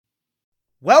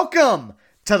Welcome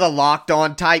to the Locked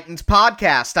On Titans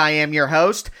podcast. I am your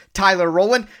host, Tyler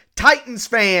Rowland. Titans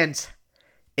fans,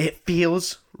 it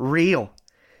feels real.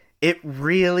 It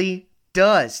really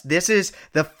does. This is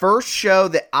the first show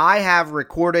that I have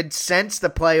recorded since the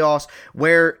playoffs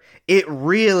where it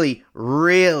really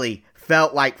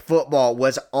felt like football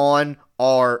was on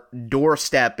our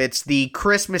doorstep. It's the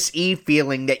Christmas Eve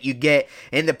feeling that you get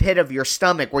in the pit of your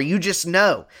stomach where you just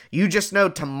know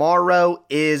tomorrow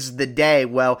is the day.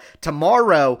 Well,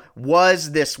 tomorrow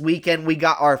was this weekend. We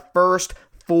got our first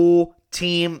full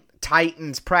team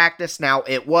Titans practice. Now,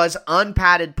 it was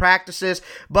unpadded practices,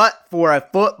 but for a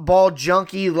football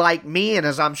junkie like me, and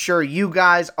as I'm sure you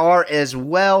guys are as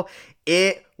well,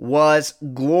 it was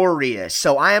glorious.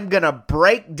 So I am going to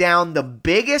break down the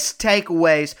biggest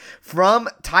takeaways from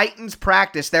Titans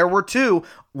practice. There were two,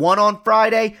 one on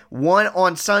Friday, one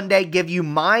on Sunday. Give you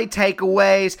my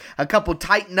takeaways, a couple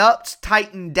tighten ups,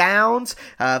 tighten downs,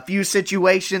 a few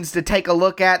situations to take a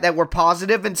look at that were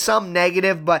positive and some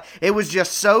negative, but it was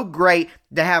just so great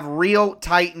to have real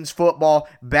Titans football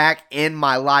back in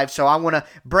my life. So I want to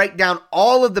break down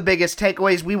all of the biggest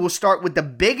takeaways. We will start with the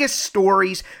biggest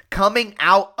stories coming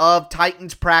out of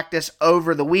Titans practice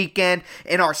over the weekend.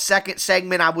 In our second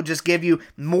segment, I will just give you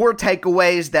more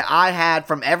takeaways that I had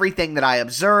from everything that I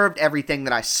observed, everything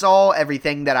that I saw,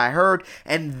 everything that I heard.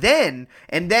 And then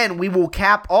we will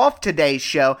cap off today's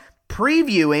show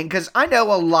previewing, because I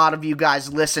know a lot of you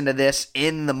guys listen to this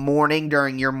in the morning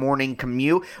during your morning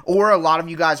commute, or a lot of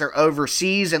you guys are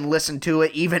overseas and listen to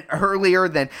it even earlier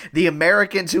than the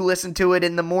Americans who listen to it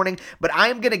in the morning. But I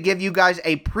am going to give you guys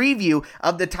a preview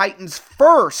of the Titans'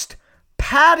 first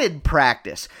padded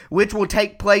practice, which will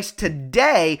take place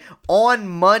today on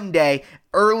Monday,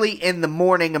 early in the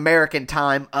morning American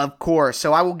time, of course.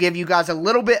 So I will give you guys a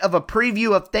little bit of a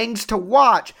preview of things to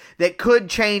watch that could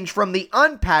change from the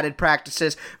unpadded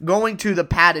practices going to the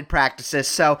padded practices.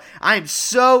 So I am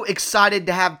so excited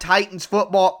to have Titans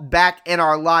football back in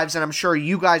our lives, and I'm sure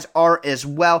you guys are as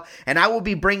well. And I will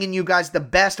be bringing you guys the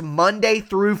best Monday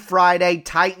through Friday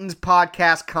Titans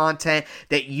podcast content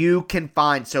that you can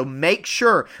find. So make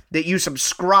sure that you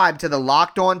subscribe to the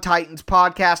Locked On Titans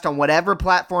podcast on whatever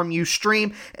platform you stream,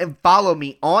 and follow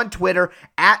me on Twitter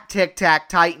at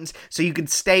TicTacTitans so you can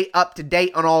stay up to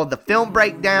date on all of the film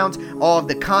breakdowns, all of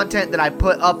the content that I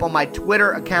put up on my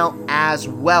Twitter account as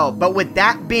well. But with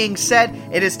that being said,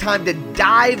 it is time to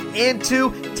dive into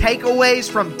takeaways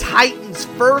from Titans'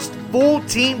 first full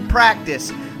team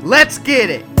practice. Let's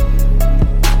get it!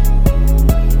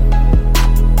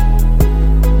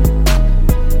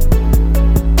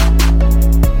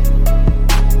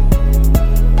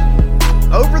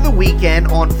 Over the weekend,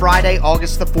 on Friday,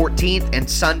 August the 14th and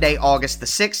Sunday, August the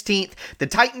 16th, the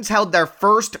Titans held their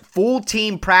first full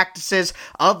team practices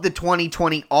of the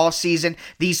 2020 offseason.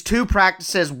 These two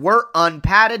practices were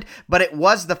unpadded, but it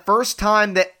was the first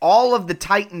time that all of the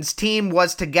Titans team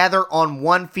was together on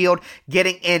one field,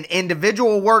 getting in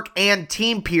individual work and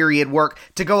team period work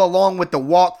to go along with the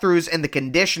walkthroughs and the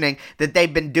conditioning that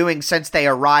they've been doing since they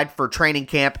arrived for training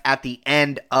camp at the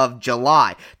end of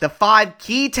July. The 5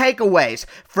 key takeaways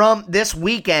from this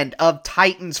weekend of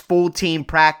Titans full team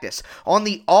practice. On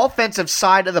the offensive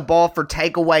side of the ball for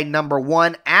takeaway number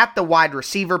 1, at the wide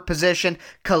receiver position,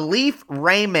 Kalif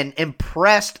Raymond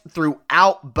impressed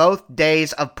throughout both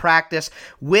days of practice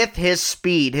with his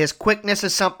speed. His quickness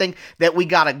is something that we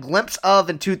got a glimpse of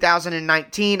in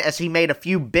 2019 as he made a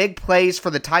few big plays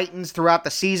for the Titans throughout the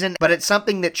season, but it's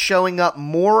something that's showing up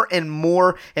more and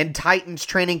more in Titans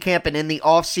training camp and in the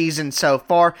offseason so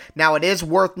far. Now, it is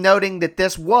worth noting that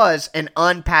this was an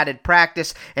unpadded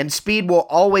practice, and speed will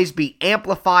always be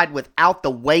amplified without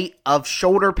the weight of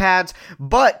shoulder pads,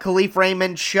 but Kalif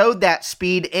Raymond showed that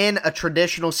speed in a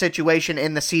traditional situation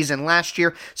in the season last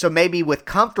year, so maybe with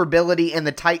comfortability in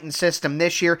the Titan system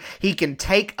this year, he can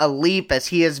take a leap as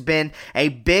he has been a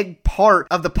big part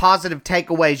of the positive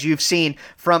takeaways you've seen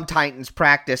from Titans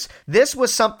practice. This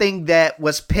was something that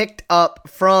was picked up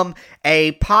from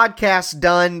a podcast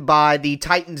done by the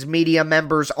Titans media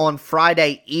members on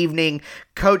Friday evening.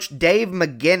 Coach Dave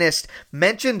McGinnis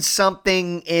mentioned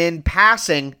something in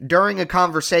passing during a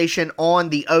conversation on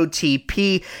the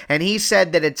OTP, and he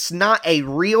said that it's not a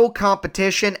real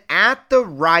competition at the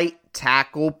right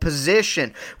tackle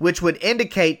position, which would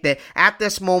indicate that at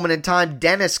this moment in time,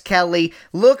 Dennis Kelly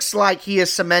looks like he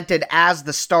is cemented as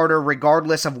the starter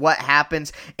regardless of what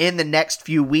happens in the next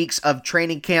few weeks of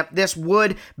training camp. This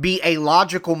would be a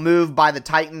logical move by the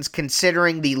Titans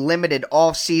considering the limited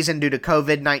offseason due to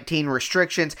COVID-19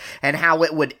 restrictions and how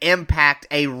it would impact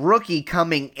a rookie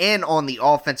coming in on the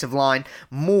offensive line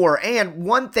more. And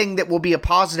one thing that will be a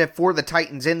positive for the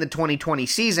Titans in the 2020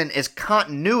 season is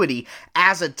continuity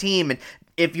as a team. And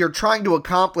if you're trying to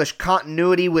accomplish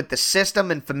continuity with the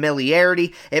system and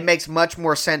familiarity, it makes much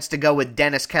more sense to go with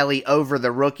Dennis Kelly over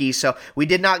the rookie. So we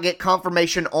did not get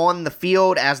confirmation on the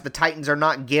field as the Titans are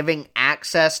not giving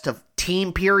access to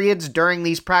team periods during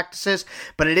these practices,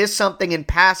 but it is something in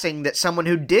passing that someone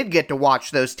who did get to watch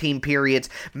those team periods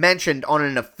mentioned on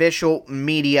an official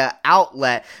media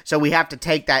outlet. So we have to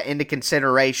take that into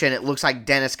consideration. It looks like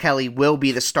Dennis Kelly will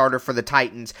be the starter for the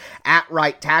Titans at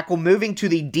right tackle. Moving to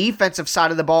the defensive side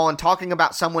of the ball and talking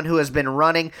about someone who has been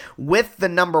running with the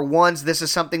number ones, this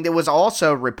is something that was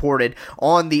also reported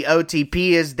on the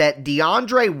OTP, is that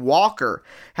DeAndre Walker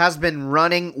has been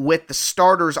running with the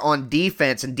starters on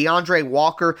defense, and DeAndre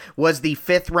Walker was the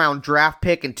 5th round draft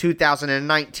pick in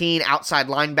 2019, outside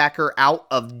linebacker out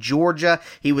of Georgia.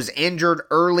 He was injured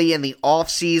early in the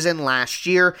offseason last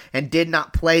year and did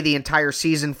not play the entire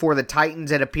season for the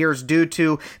Titans. It appears due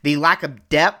to the lack of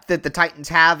depth that the Titans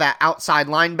have at outside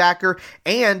linebacker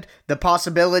and the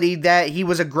possibility that he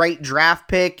was a great draft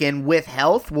pick and with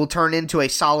health will turn into a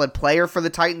solid player for the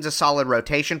Titans, a solid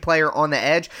rotation player on the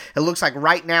edge. It looks like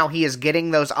right now he is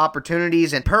getting those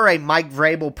opportunities, and per a Mike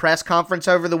Vrabel press conference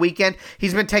over the weekend,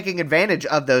 he's been taking advantage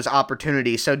of those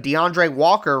opportunities. So DeAndre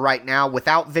Walker right now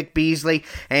without Vic Beasley,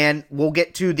 and we'll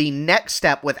get to the next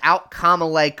step without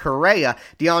Kamalei Correa.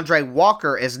 DeAndre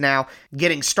Walker is now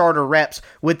getting starter reps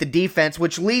with the defense,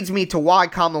 which leads me to why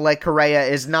Kamalei Correa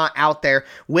is not out there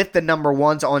with the number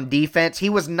ones on defense. He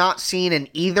was not seen in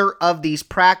either of these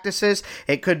practices.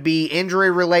 It could be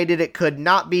injury related, it could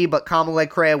not be, but Kamalei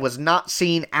Correa was not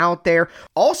seen out there.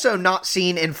 Also not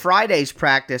seen in Friday's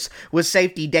practice was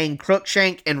safety Dane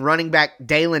Cruikshank and running back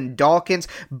Dalen Dawkins.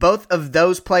 Both of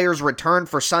those players returned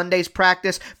for Sunday's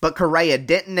practice, but Correa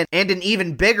didn't. And in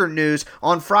even bigger news,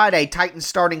 on Friday, Titans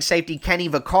starting safety Kenny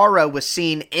Vaccaro was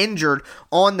seen injured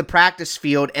on the practice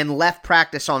field and left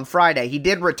practice on Friday. He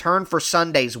did return for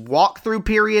Sunday's walkthrough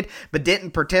period, but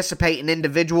didn't participate in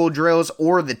individual drills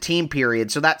or the team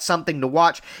period. So that's something to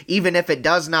watch, even if it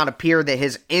does not appear that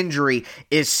his injury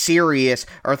is serious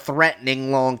or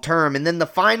threatening long term. And then the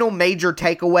final major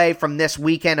takeaway from this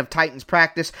weekend of Titans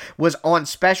practice was on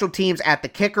special teams at the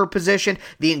kicker position.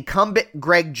 The incumbent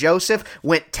Greg Joseph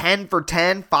went 10 for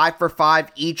 10, 5 for 5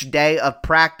 each day of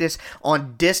practice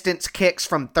on distance kicks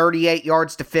from 38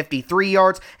 yards to 53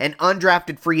 yards. An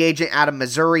undrafted free agent out of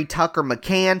Missouri, Tucker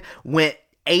McCann, went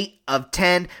 8 of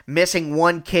 10, missing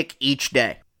 1 kick each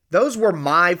day. Those were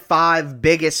my 5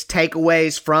 biggest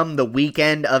takeaways from the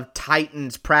weekend of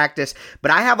Titans practice,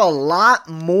 but I have a lot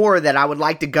more that I would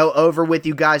like to go over with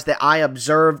you guys that I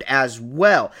observed as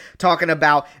well. Talking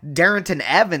about Darrynton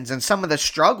Evans and some of the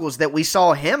struggles that we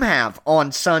saw him have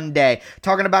on Sunday.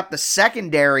 Talking about the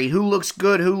secondary, who looks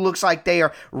good, who looks like they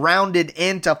are rounded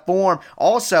into form.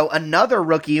 Also, another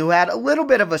rookie who had a little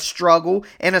bit of a struggle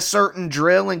in a certain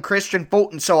drill in Christian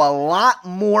Fulton. So a lot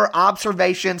more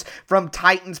observations from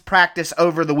Titans practice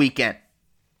over the weekend.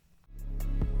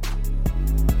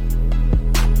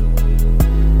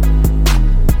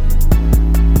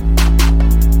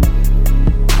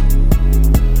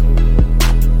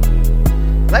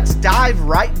 Let's dive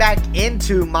right back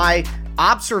into my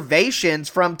observations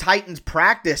from Titans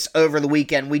practice over the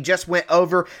weekend. We just went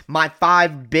over my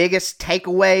 5 biggest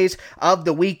takeaways of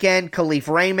the weekend. Khalif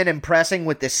Raymond impressing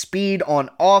with the speed on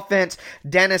offense.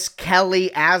 Dennis Kelly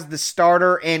as the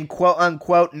starter in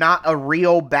quote-unquote not a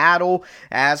real battle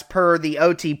as per the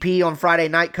OTP on Friday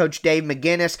night. Coach Dave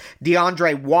McGinnis.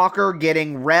 DeAndre Walker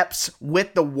getting reps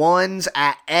with the ones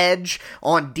at edge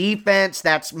on defense.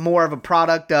 That's more of a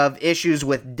product of issues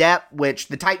with depth, which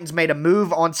the Titans made a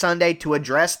move on Sunday to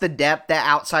address the depth at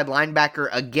outside linebacker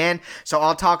again. So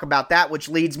I'll talk about that, which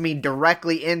leads me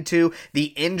directly into the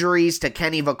injuries to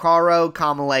Kenny Vaccaro,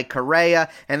 Kamalei Correa,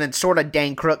 and then sort of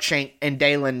Dane Cruikshank and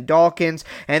Dalen Dawkins.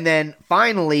 And then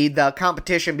finally, the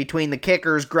competition between the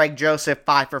kickers, Greg Joseph,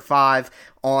 5 for 5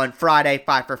 on Friday,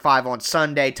 5 for 5 on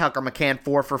Sunday. Tucker McCann,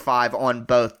 4 for 5 on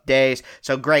both days.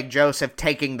 So Greg Joseph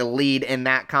taking the lead in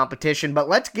that competition. But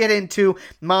let's get into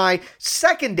my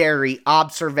secondary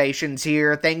observations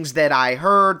here. Things that I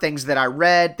heard, things that I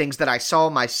read, things that I saw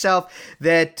myself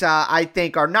that I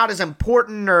think are not as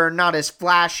important or not as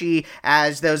flashy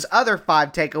as those other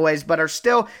 5 takeaways, but are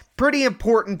still pretty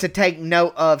important to take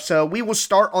note of. So we will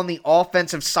start on the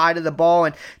offensive side of the ball,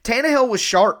 and Tannehill was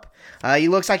sharp. He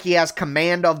looks like he has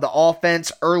command of the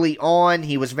offense early on.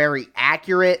 He was very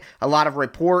accurate. A lot of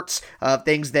reports of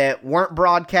things that weren't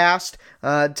broadcast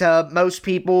to most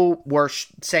people were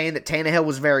saying that Tannehill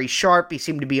was very sharp. He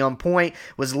seemed to be on point,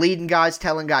 was leading guys,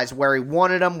 telling guys where he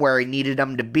wanted them, where he needed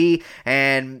them to be.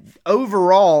 And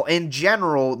overall, in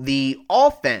general, the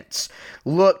offense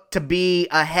looked to be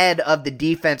ahead of the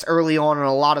defense early on, and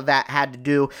a lot of that had to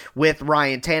do with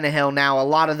Ryan Tannehill. Now, a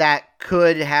lot of that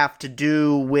could have to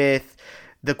do with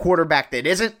the quarterback that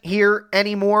isn't here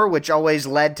anymore, which always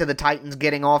led to the Titans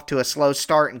getting off to a slow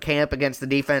start in camp against the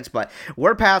defense, but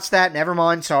we're past that. Never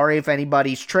mind. Sorry if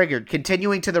anybody's triggered.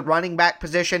 Continuing to the running back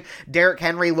position, Derrick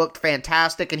Henry looked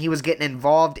fantastic, and he was getting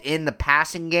involved in the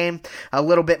passing game a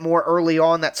little bit more early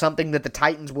on. That's something that the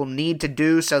Titans will need to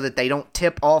do so that they don't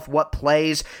tip off what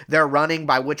plays they're running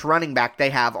by which running back they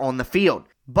have on the field.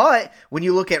 But when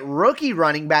you look at rookie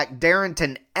running back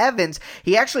Darrynton Evans,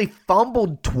 he actually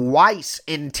fumbled twice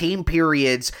in team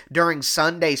periods during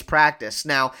Sunday's practice.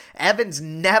 Now, Evans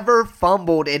never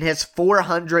fumbled in his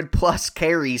 400-plus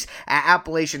carries at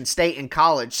Appalachian State in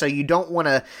college, so you don't want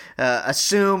to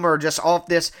assume or just off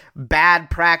this bad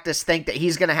practice think that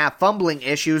he's going to have fumbling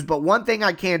issues. But one thing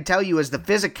I can tell you is the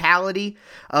physicality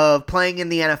of playing in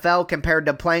the NFL compared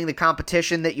to playing the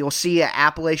competition that you'll see at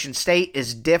Appalachian State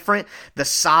is different. The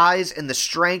size and the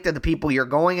strength of the people you're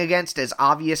going against is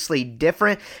obviously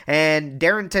different, and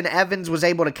Darrynton Evans was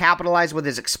able to capitalize with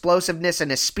his explosiveness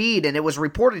and his speed, and it was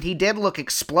reported he did look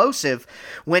explosive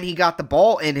when he got the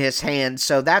ball in his hands,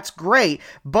 so that's great,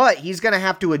 but he's going to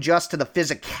have to adjust to the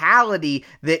physicality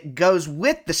that goes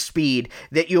with the speed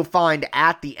that you'll find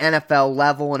at the NFL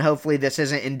level, and hopefully this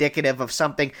isn't indicative of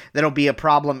something that'll be a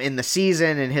problem in the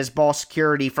season, and his ball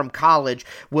security from college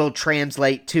will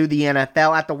translate to the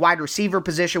NFL. At the wide receiver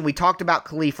position, we talked about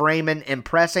Khalif Raymond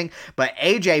impressing, but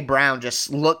A.J. Brown just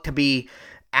looked to be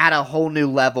at a whole new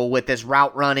level with his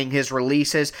route running, his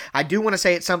releases. I do want to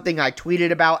say it's something I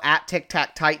tweeted about at Tic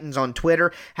Tac Titans on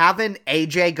Twitter. Having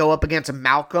AJ go up against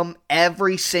Malcolm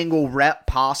every single rep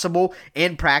possible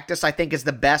in practice, I think is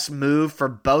the best move for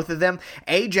both of them.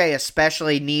 AJ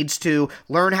especially needs to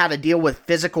learn how to deal with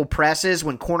physical presses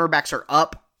when cornerbacks are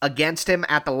up against him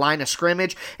at the line of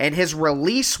scrimmage, and his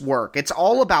release work. It's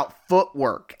all about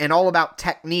footwork and all about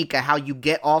technique of how you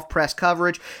get off press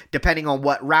coverage, depending on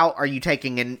what route. Are you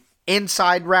taking an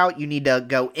inside route? You need to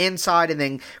go inside and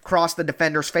then cross the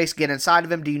defender's face, get inside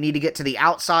of him. Do you need to get to the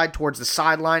outside towards the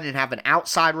sideline and have an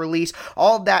outside release?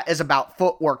 All of that is about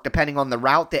footwork depending on the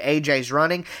route that AJ's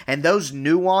running, and those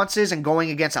nuances and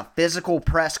going against a physical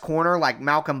press corner like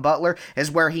Malcolm Butler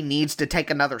is where he needs to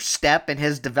take another step in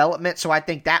his development. So I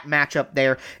think that matchup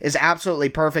there is absolutely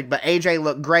perfect, but AJ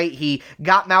looked great. He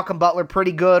got Malcolm Butler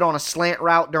pretty good on a slant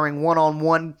route during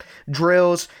one-on-one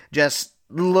drills. Just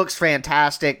looks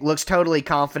fantastic, looks totally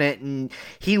confident, and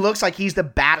he looks like he's the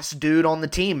baddest dude on the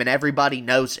team, and everybody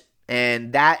knows it.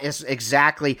 And that is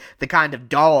exactly the kind of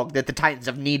dog that the Titans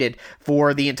have needed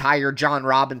for the entire John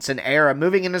Robinson era.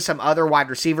 Moving into some other wide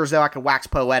receivers, though, I could wax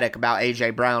poetic about A.J.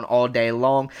 Brown all day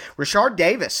long. Rashard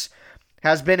Davis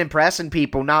has been impressing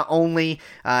people, not only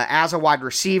as a wide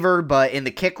receiver, but in the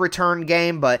kick return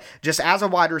game, but just as a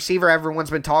wide receiver.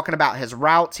 Everyone's been talking about his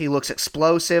routes. He looks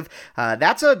explosive.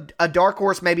 That's a dark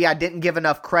horse maybe I didn't give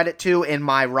enough credit to in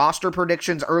my roster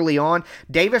predictions early on.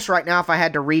 Davis right now, if I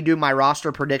had to redo my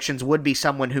roster predictions, would be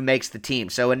someone who makes the team.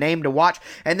 So a name to watch.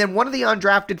 And then one of the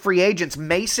undrafted free agents,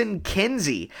 Mason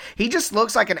Kinsey. He just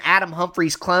looks like an Adam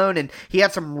Humphries clone, and he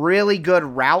had some really good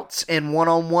routes in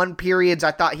one-on-one periods.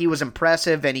 I thought he was impressive,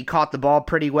 and he caught the ball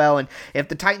pretty well. And if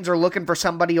the Titans are looking for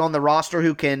somebody on the roster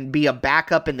who can be a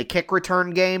backup in the kick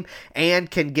return game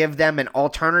and can give them an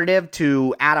alternative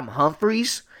to Adam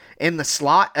Humphries in the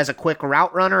slot as a quick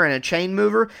route runner and a chain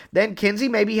mover, then Kinsey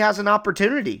maybe has an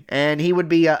opportunity, and he would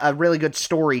be a really good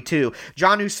story too.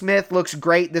 Jonnu Smith looks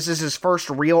great. This is his first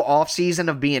real offseason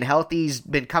of being healthy. He's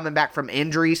been coming back from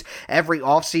injuries every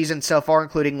offseason so far,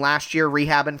 including last year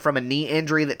rehabbing from a knee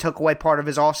injury that took away part of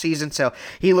his offseason, so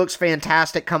he looks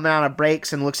fantastic coming out of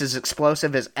breaks and looks as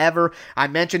explosive as ever. I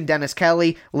mentioned Dennis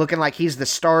Kelly looking like he's the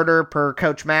starter per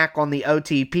Coach Mack on the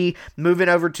OTP. Moving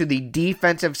over to the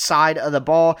defensive side of the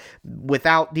ball,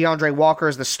 without DeAndre Walker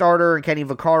as the starter and Kenny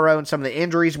Vaccaro and some of the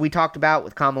injuries we talked about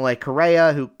with Kamale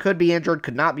Correa, who could be injured,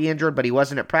 could not be injured, but he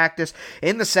wasn't at practice.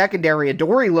 In the secondary,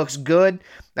 Adoree looks good.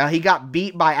 He got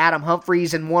beat by Adam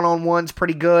Humphries in one-on-ones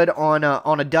pretty good on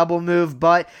a double move,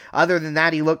 but other than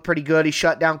that, he looked pretty good. He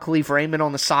shut down Khalif Raymond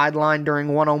on the sideline during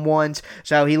one-on-ones,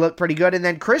 so he looked pretty good. And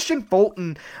then Christian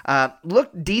Fulton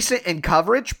looked decent in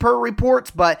coverage per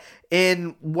reports, but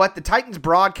in what the Titans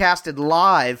broadcasted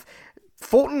live,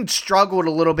 Fulton struggled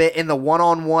a little bit in the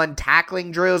one-on-one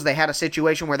tackling drills. They had a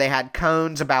situation where they had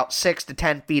cones about 6 to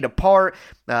 10 feet apart.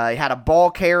 He had a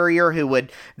ball carrier who would,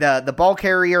 the ball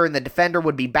carrier and the defender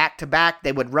would be back-to-back.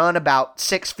 They would run about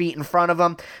 6 feet in front of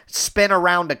them, spin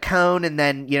around a cone, and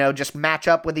then, just match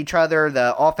up with each other.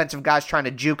 The offensive guy's trying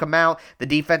to juke them out. The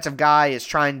defensive guy is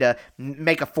trying to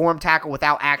make a form tackle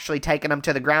without actually taking them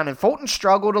to the ground. And Fulton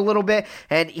struggled a little bit,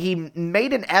 and he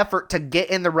made an effort to get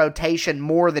in the rotation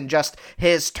more than just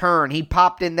his turn. He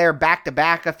popped in there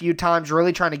back-to-back a few times,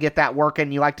 really trying to get that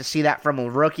working. You like to see that from a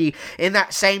rookie. In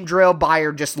that same drill,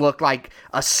 Byard just looked like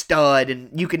a stud,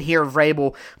 and you can hear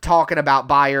Vrabel talking about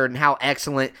Byard and how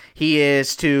excellent he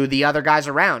is to the other guys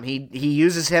around. He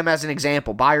uses him as an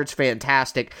example. Byard's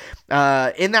fantastic.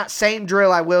 In that same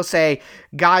drill, I will say,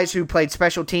 guys who played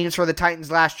special teams for the Titans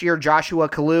last year, Joshua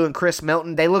Kalu and Chris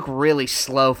Milton, they look really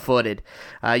slow-footed.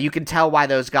 You can tell why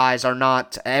those guys are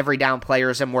not every down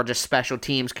players and more just special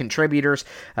teams contributors.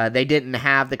 They didn't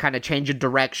have the kind of change of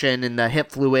direction and the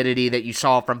hip fluidity that you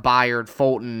saw from Byard,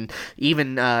 Fulton,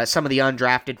 even some of the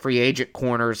undrafted free agent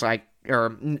corners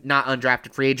or not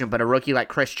undrafted free agent, but a rookie like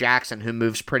Chris Jackson, who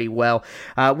moves pretty well.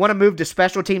 Want to move to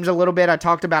special teams a little bit. I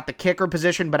talked about the kicker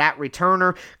position, but at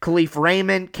returner, Khalif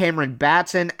Raymond, Cameron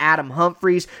Batson, Adam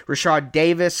Humphries, Rashard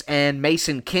Davis, and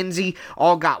Mason Kinsey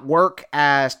all got work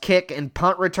as kick and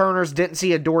punt returners. Didn't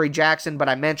see Adoree Jackson, but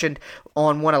I mentioned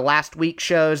on one of last week's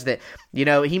shows that,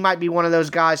 he might be one of those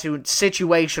guys who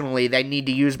situationally they need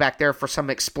to use back there for some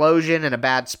explosion in a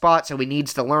bad spot, so he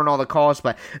needs to learn all the calls.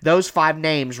 But those 5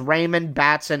 names, Raymond,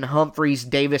 Batson, Humphries,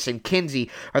 Davis, and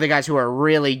Kinsey, are the guys who are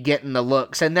really getting the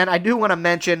looks. And then I do want to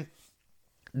mention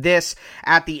this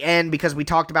at the end because we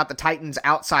talked about the Titans'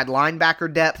 outside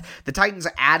linebacker depth. The Titans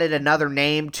added another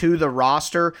name to the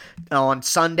roster on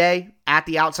Sunday at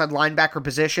the outside linebacker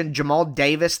position, Jamal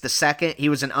Davis II. He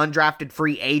was an undrafted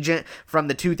free agent from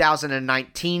the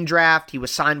 2019 draft. He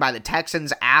was signed by the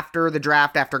Texans after the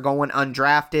draft, after going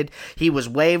undrafted. He was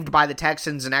waived by the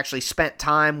Texans and actually spent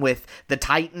time with the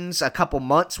Titans, a couple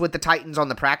months with the Titans on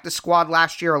the practice squad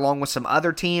last year, along with some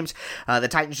other teams. The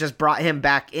Titans just brought him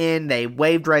back in. They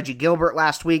waived Reggie Gilbert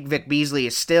last week. Vic Beasley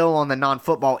is still on the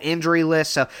non-football injury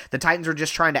list, so the Titans are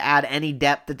just trying to add any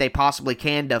depth that they possibly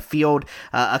can to field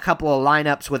a couple of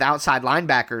lineups with outside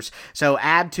linebackers. So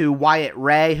add to Wyatt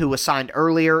Ray, who was signed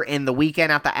earlier in the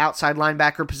weekend at the outside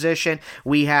linebacker position.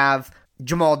 We have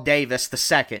Jamal Davis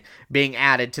II being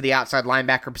added to the outside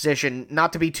linebacker position.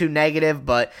 Not to be too negative,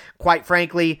 but quite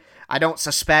frankly, I don't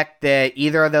suspect that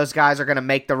either of those guys are going to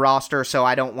make the roster, so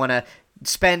I don't want to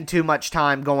spend too much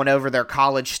time going over their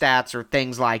college stats or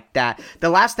things like that. The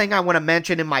last thing I want to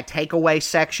mention in my takeaway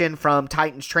section from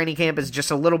Titans training camp is just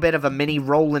a little bit of a mini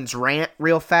Rollins rant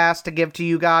real fast to give to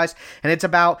you guys, and it's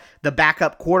about the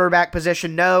backup quarterback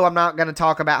position. No, I'm not going to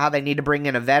talk about how they need to bring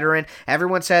in a veteran.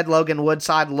 Everyone said Logan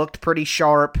Woodside looked pretty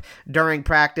sharp during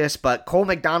practice, but Cole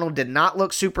McDonald did not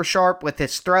look super sharp with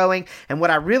his throwing, and what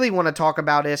I really want to talk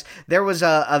about is there was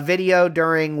a video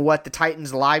during what the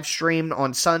Titans live streamed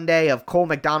on Sunday of Cole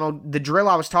McDonald, the drill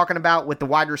I was talking about with the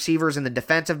wide receivers and the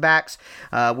defensive backs,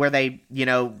 where they,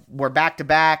 were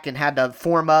back-to-back and had to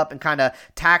form up and kind of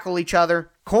tackle each other.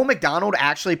 Cole McDonald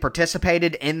actually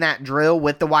participated in that drill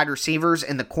with the wide receivers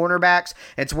and the cornerbacks.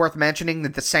 It's worth mentioning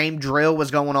that the same drill was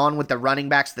going on with the running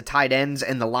backs, the tight ends,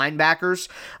 and the linebackers,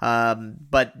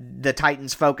 but the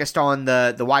Titans focused on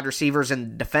the wide receivers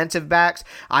and defensive backs.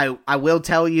 I will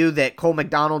tell you that Cole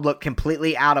McDonald looked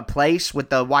completely out of place with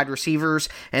the wide receivers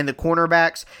and the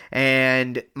cornerbacks,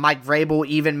 and Mike Vrabel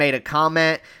even made a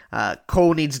comment,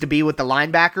 Cole needs to be with the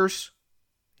linebackers.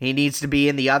 He needs to be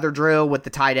in the other drill with the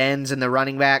tight ends and the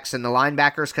running backs and the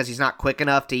linebackers because he's not quick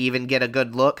enough to even get a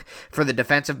good look for the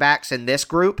defensive backs in this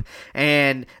group.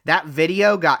 And that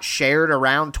video got shared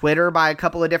around Twitter by a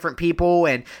couple of different people,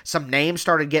 and some names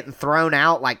started getting thrown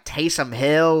out like Taysom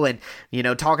Hill and,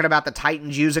 talking about the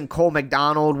Titans using Cole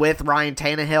McDonald with Ryan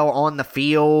Tannehill on the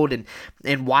field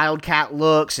and Wildcat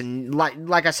looks and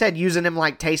like I said, using him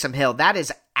like Taysom Hill. That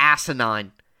is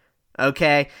asinine.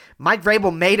 Okay, Mike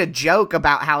Vrabel made a joke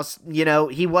about how,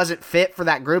 he wasn't fit for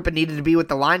that group and needed to be with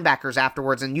the linebackers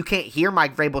afterwards, and you can't hear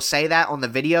Mike Vrabel say that on the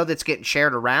video that's getting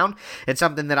shared around. It's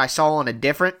something that I saw on a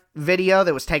different video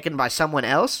that was taken by someone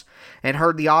else and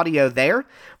heard the audio there,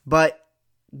 but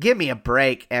give me a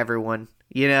break, everyone.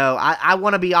 I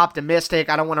want to be optimistic.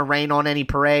 I don't want to rain on any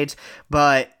parades,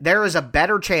 but there is a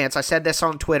better chance. I said this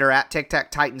on Twitter at Tic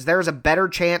Tac Titans. There is a better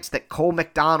chance that Cole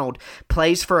McDonald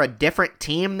plays for a different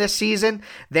team this season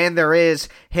than there is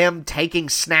him taking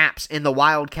snaps in the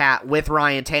Wildcat with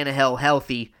Ryan Tannehill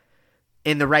healthy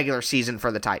in the regular season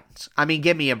for the Titans. I mean,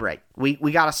 give me a break. We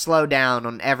got to slow down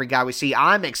on every guy we see.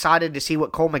 I'm excited to see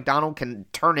what Cole McDonald can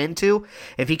turn into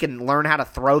if he can learn how to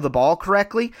throw the ball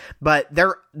correctly. But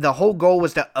the whole goal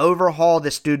was to overhaul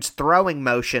this dude's throwing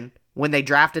motion when they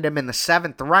drafted him in the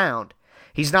 7th round.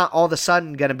 He's not all of a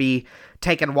sudden going to be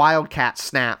taking Wildcat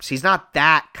snaps. He's not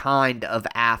that kind of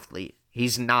athlete.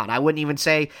 He's not. I wouldn't even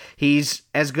say he's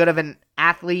as good of an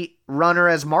athlete runner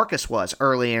as Marcus was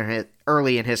early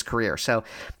in his career. So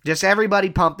just everybody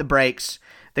pump the brakes.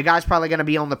 The guy's probably going to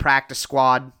be on the practice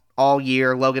squad all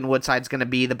year. Logan Woodside's going to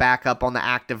be the backup on the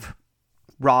active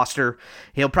roster.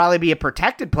 He'll probably be a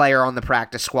protected player on the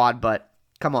practice squad, but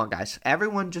come on, guys.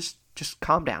 Everyone just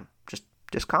calm down.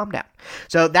 Just calm down.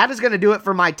 So that is going to do it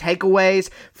for my takeaways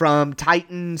from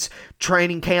Titans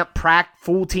training camp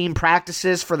full team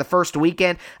practices for the first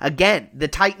weekend. Again, the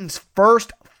Titans'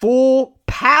 first full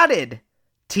padded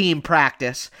team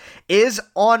practice is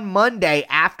on Monday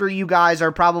after you guys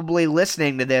are probably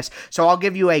listening to this. So I'll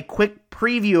give you a quick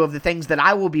preview of the things that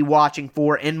I will be watching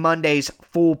for in Monday's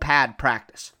full pad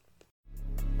practice.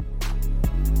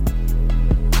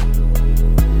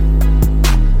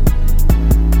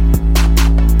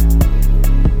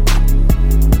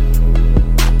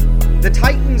 The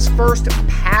Titans' first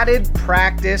padded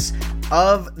practice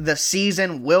of the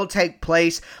season will take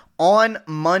place on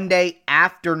Monday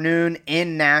afternoon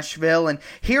in Nashville. And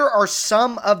here are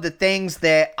some of the things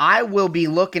that I will be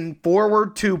looking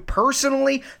forward to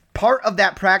personally. Part of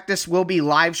that practice will be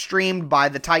live streamed by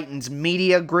the Titans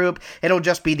media group. It'll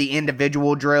just be the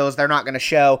individual drills. They're not going to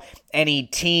show any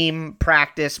team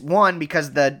practice. One,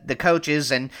 because the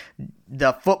coaches and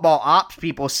the football ops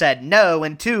people said no,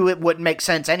 and two, it wouldn't make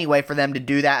sense anyway for them to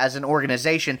do that as an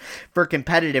organization for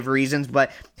competitive reasons.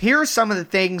 But here are some of the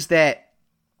things that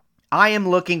I am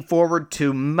looking forward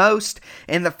to most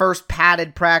in the first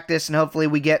padded practice, and hopefully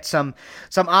we get some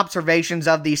observations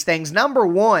of these things. Number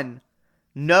one,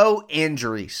 no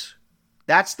injuries.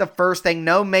 That's the first thing.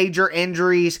 No major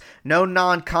injuries, no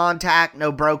non-contact,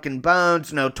 no broken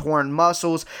bones, no torn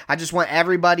muscles. I just want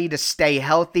everybody to stay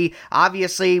healthy.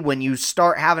 Obviously, when you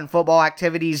start having football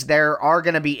activities, there are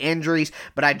going to be injuries,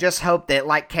 but I just hope that,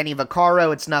 like Kenny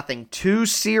Vaccaro, it's nothing too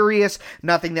serious,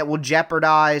 nothing that will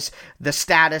jeopardize the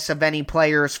status of any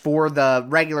players for the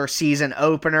regular season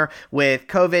opener. With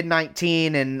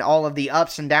COVID-19 and all of the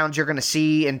ups and downs you're going to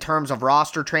see in terms of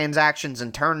roster transactions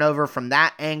and turnover from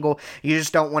that angle, you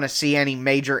just don't want to see any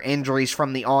major injuries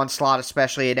from the onslaught,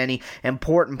 especially at any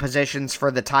important positions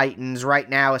for the Titans. Right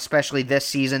now, especially this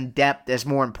season, depth is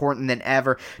more important than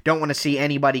ever. Don't want to see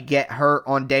anybody get hurt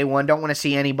on day one. Don't want to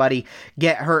see anybody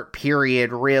get hurt,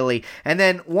 period, really. And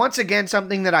then, once again,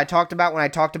 something that I talked about when I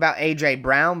talked about A.J.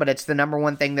 Brown, but it's the number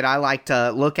one thing that I like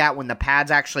to look at when the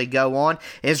pads actually go on,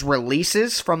 is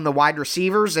releases from the wide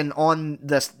receivers, and on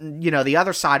the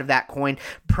other side of that coin,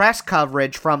 press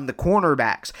coverage from the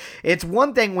cornerbacks. It's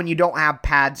one thing when you don't have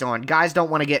pads on. Guys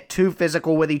don't want to get too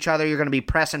physical with each other. You're going to be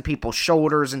pressing people's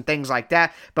shoulders and things like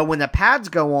that. But when the pads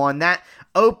go on, that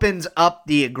opens up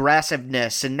the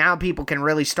aggressiveness, and now people can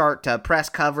really start to press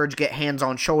coverage, get hands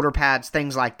on shoulder pads,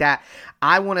 things like that.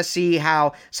 I want to see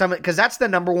how because that's the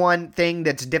number one thing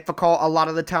that's difficult a lot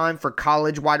of the time for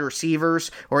college wide receivers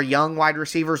or young wide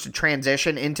receivers to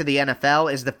transition into the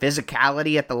NFL is the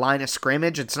physicality at the line of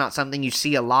scrimmage. It's not something you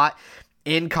see a lot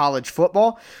in college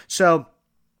football. So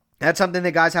that's something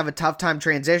that guys have a tough time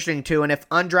transitioning to. And if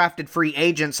undrafted free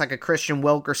agents like a Christian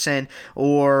Wilkerson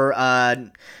or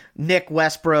Nick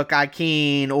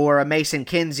Westbrook-Ikhine or a Mason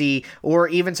Kinsey, or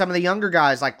even some of the younger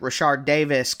guys like Rashard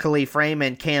Davis, Khalif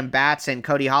Raymond, Cam Batson,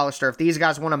 Cody Hollister, if these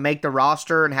guys want to make the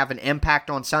roster and have an impact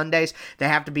on Sundays, they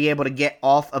have to be able to get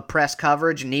off of press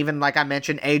coverage. And even, like I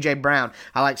mentioned, A.J. Brown,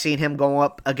 I like seeing him go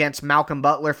up against Malcolm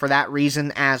Butler for that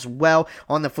reason as well.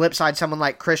 On the flip side, someone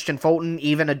like Christian Fulton,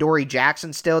 even Adoree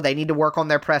Jackson still, they need to work on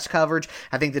their press coverage.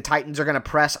 I think the Titans are going to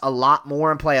press a lot more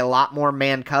and play a lot more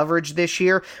man coverage this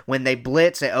year. When they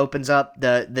blitz, it opens up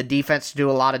the defense to do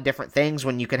a lot of different things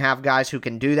when you can have guys who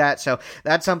can do that. So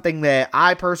that's something that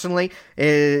I personally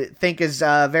think is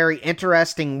a very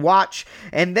interesting watch.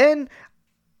 And then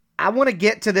I want to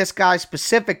get to this guy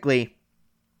specifically.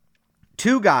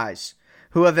 Two guys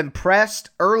who have impressed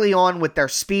early on with their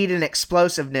speed and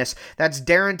explosiveness. That's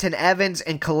Darrynton Evans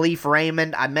and Kalif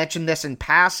Raymond. I mentioned this in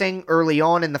passing early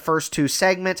on in the first two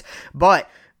segments, but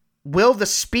will the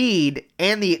speed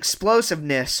and the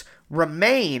explosiveness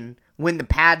remain when the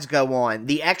pads go on?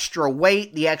 The extra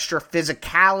weight, the extra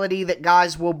physicality that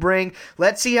guys will bring.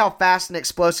 Let's see how fast and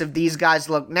explosive these guys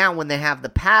look now when they have the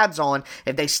pads on.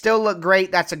 If they still look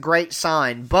great, that's a great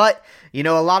sign. But a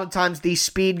lot of times these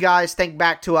speed guys, think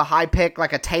back to a high pick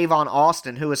like a Tavon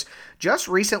Austin, who was just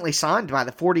recently signed by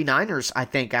the 49ers, I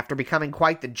think, after becoming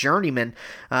quite the journeyman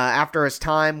after his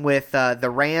time with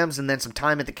the Rams and then some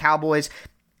time at the Cowboys.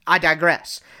 I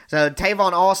digress. So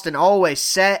Tavon Austin always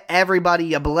set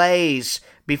everybody ablaze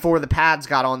before the pads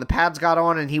got on. The pads got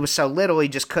on and he was so little he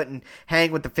just couldn't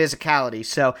hang with the physicality.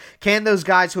 So can those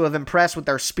guys who have impressed with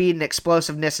their speed and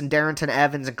explosiveness in Darrynton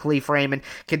Evans and Kalif Raymond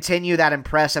continue that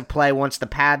impressive play once the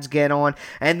pads get on?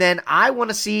 And then I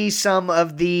want to see some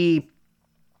of the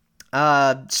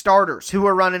starters who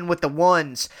are running with the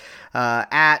ones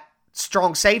at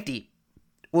strong safety.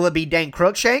 Will it be Dane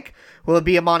Cruikshank? Will it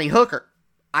be Amani Hooker?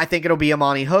 I think it'll be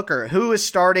Amani Hooker. Who is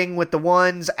starting with the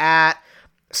ones at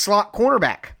slot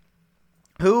cornerback?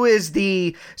 Who is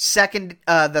the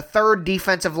third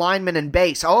defensive lineman in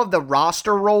base? All of the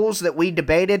roster roles that we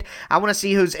debated, I want to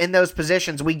see who's in those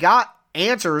positions. We got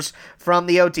answers from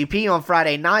the OTP on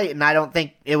Friday night, and I don't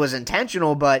think it was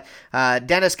intentional, but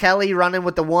Dennis Kelly running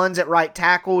with the ones at right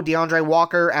tackle, DeAndre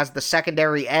Walker as the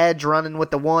secondary edge running with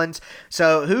the ones.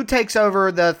 So who takes over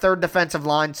the third defensive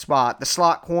line spot, the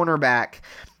slot cornerback?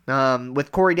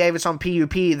 With Corey Davis on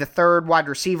PUP, the third wide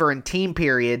receiver in team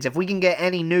periods. If we can get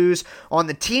any news on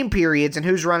the team periods and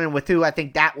who's running with who, I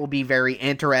think that will be very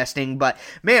interesting. But,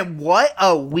 man, what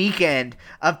a weekend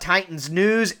of Titans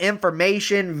news,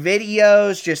 information,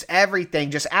 videos, just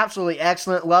everything. Just absolutely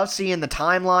excellent. Love seeing the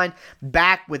timeline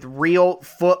back with real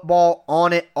football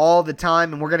on it all the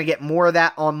time. And we're going to get more of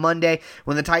that on Monday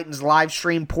when the Titans live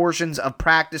stream portions of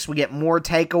practice. We get more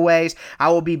takeaways. I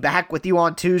will be back with you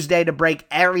on Tuesday to break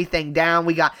everything down.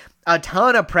 We got a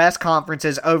ton of press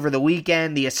conferences over the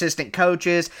weekend, the assistant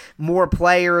coaches, more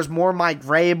players, more Mike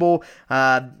Vrabel,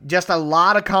 just a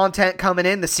lot of content coming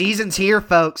in. The season's here,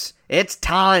 folks. It's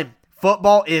time.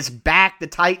 Football is back. The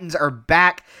Titans are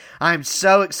back. I'm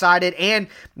so excited. And,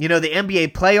 the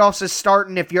NBA playoffs is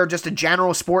starting. If you're just a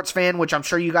general sports fan, which I'm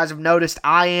sure you guys have noticed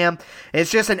I am,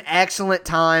 it's just an excellent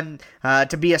time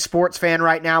to be a sports fan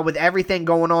right now with everything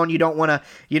going on. You don't want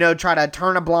to, try to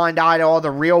turn a blind eye to all the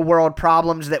real world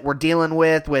problems that we're dealing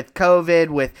with COVID,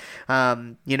 with,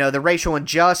 the racial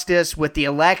injustice, with the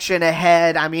election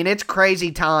ahead. I mean, it's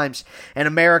crazy times in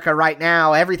America right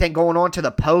now. Everything going on to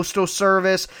the Postal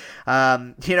Service.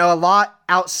 A lot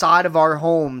outside of our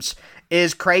homes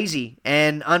is crazy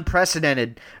and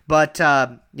unprecedented. But,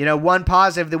 one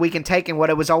positive that we can take in what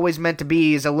it was always meant to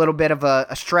be is a little bit of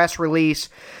a stress release.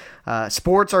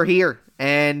 Sports are here,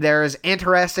 and they're as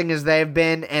interesting as they've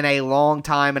been in a long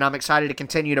time, and I'm excited to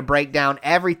continue to break down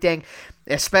everything,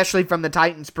 especially from the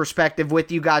Titans perspective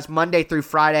with you guys Monday through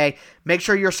Friday. Make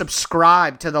sure you're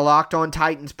subscribed to the Locked On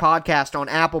Titans podcast on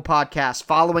Apple Podcasts,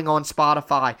 following on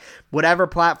Spotify, whatever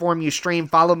platform you stream.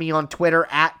 Follow me on Twitter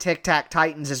at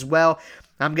TicTacTitans as well.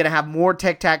 I'm going to have more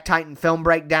Tic Tac Titan film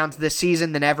breakdowns this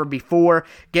season than ever before.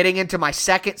 Getting into my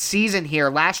second season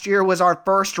here. Last year was our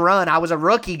first run. I was a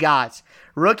rookie, guys.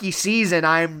 Rookie season.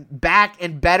 I'm back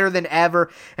and better than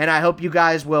ever, and I hope you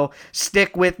guys will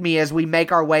stick with me as we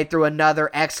make our way through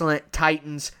another excellent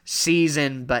Titans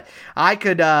season. But I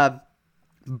could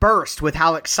burst with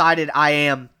how excited I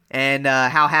am and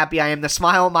how happy I am. The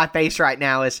smile on my face right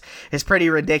now is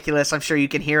pretty ridiculous. I'm sure you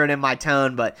can hear it in my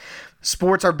tone, but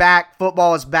sports are back.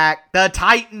 Football is back. The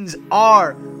Titans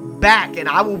are back, and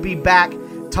I will be back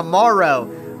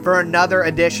tomorrow for another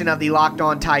edition of the Locked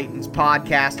On Titans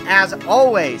podcast. As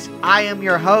always, I am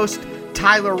your host,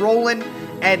 Tyler Rowland,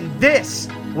 and this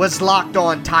was Locked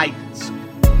On Titans.